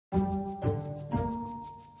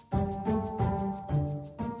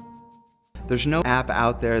There's no app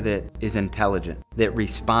out there that is intelligent, that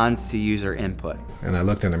responds to user input. And I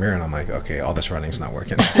looked in the mirror and I'm like, okay, all this running's not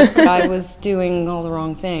working. I was doing all the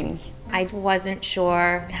wrong things. I wasn't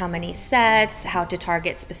sure how many sets, how to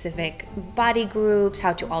target specific body groups,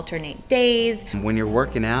 how to alternate days. When you're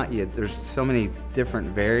working out, there's so many different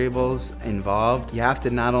variables involved. You have to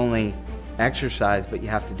not only exercise, but you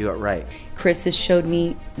have to do it right. Chris has showed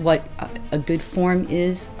me what a good form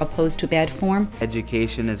is opposed to a bad form.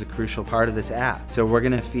 Education is a crucial part of this app. So we're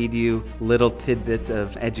going to feed you little tidbits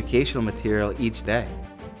of educational material each day.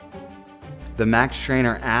 The Max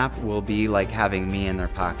Trainer app will be like having me in their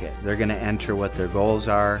pocket. They're going to enter what their goals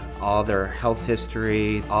are, all their health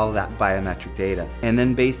history, all that biometric data. And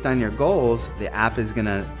then based on your goals, the app is going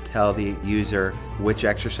to tell the user which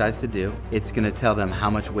exercise to do. It's going to tell them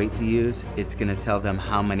how much weight to use. It's going to tell them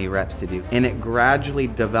how many reps to do. And it gradually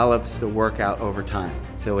develops the workout over time.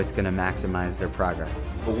 So it's going to maximize their progress.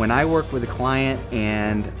 But when I work with a client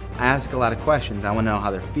and I ask a lot of questions, I want to know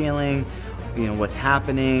how they're feeling, what's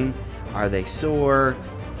happening. Are they sore?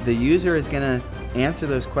 The user is going to answer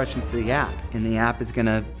those questions to the app, and the app is going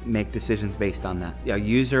to make decisions based on that. A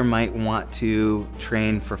user might want to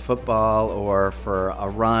train for football or for a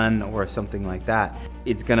run or something like that.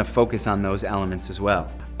 It's going to focus on those elements as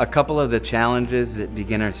well. A couple of the challenges that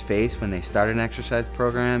beginners face when they start an exercise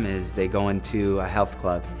program is they go into a health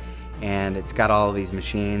club and it's got all of these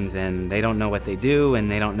machines and they don't know what they do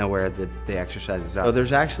and they don't know where the exercises are. So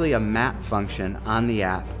there's actually a map function on the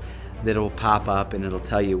app that'll pop up and it'll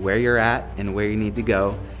tell you where you're at and where you need to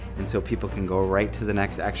go, and so people can go right to the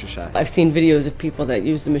next exercise. I've seen videos of people that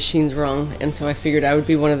use the machines wrong, and so I figured I would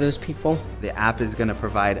be one of those people. The app is going to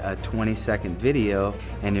provide a 20-second video,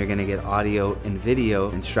 and you're going to get audio and video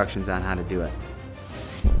instructions on how to do it.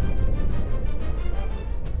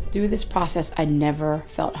 Through this process, I never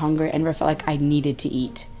felt hungry. I never felt like I needed to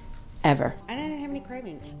eat, ever. I didn't have any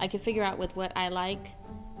cravings. I could figure out with what I like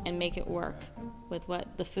and make it work with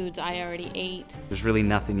what the foods I already ate. There's really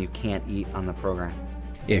nothing you can't eat on the program.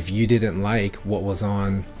 If you didn't like what was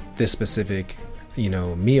on this specific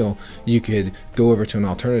meal, you could go over to an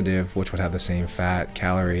alternative which would have the same fat,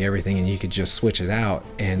 calorie, everything, and you could just switch it out,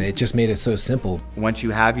 and it just made it so simple. Once you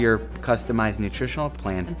have your customized nutritional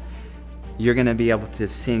plan, you're going to be able to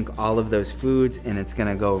sync all of those foods, and it's going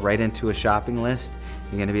to go right into a shopping list.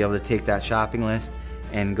 You're going to be able to take that shopping list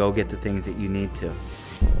and go get the things that you need to.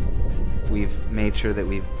 We've made sure that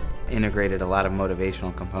we've integrated a lot of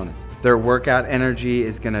motivational components. Their workout energy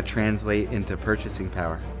is going to translate into purchasing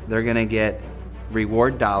power. They're going to get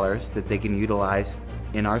reward dollars that they can utilize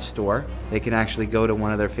in our store. They can actually go to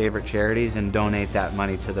one of their favorite charities and donate that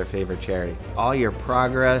money to their favorite charity. All your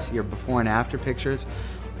progress, your before and after pictures,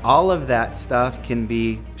 all of that stuff can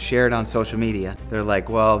be shared on social media. They're like,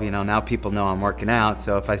 well, now people know I'm working out,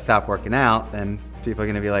 so if I stop working out, then people are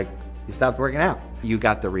going to be like, you stopped working out. You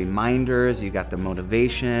got the reminders, you got the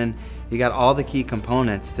motivation, you got all the key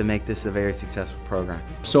components to make this a very successful program.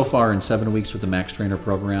 So far in 7 weeks with the Max Trainer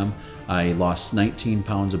program, I lost 19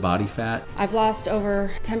 pounds of body fat. I've lost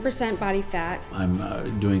over 10% body fat.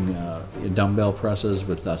 I'm doing dumbbell presses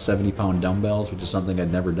with 70-pound dumbbells, which is something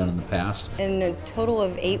I'd never done in the past. In a total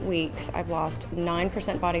of 8 weeks, I've lost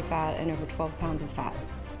 9% body fat and over 12 pounds of fat.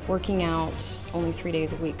 Working out only 3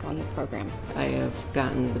 days a week on the program. I have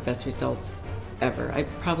gotten the best results ever. I'm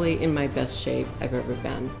probably in my best shape I've ever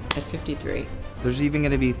been at 53. There's even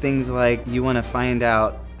going to be things like you want to find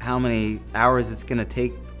out how many hours it's going to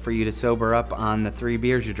take for you to sober up on the 3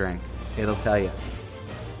 beers you drank. It'll tell you.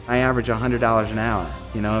 I average $100 an hour.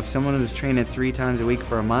 If someone was training 3 times a week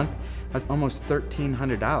for a month, that's almost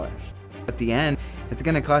 $1,300. At the end, it's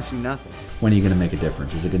going to cost you nothing. When are you going to make a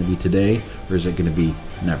difference? Is it going to be today or is it going to be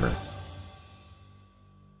never?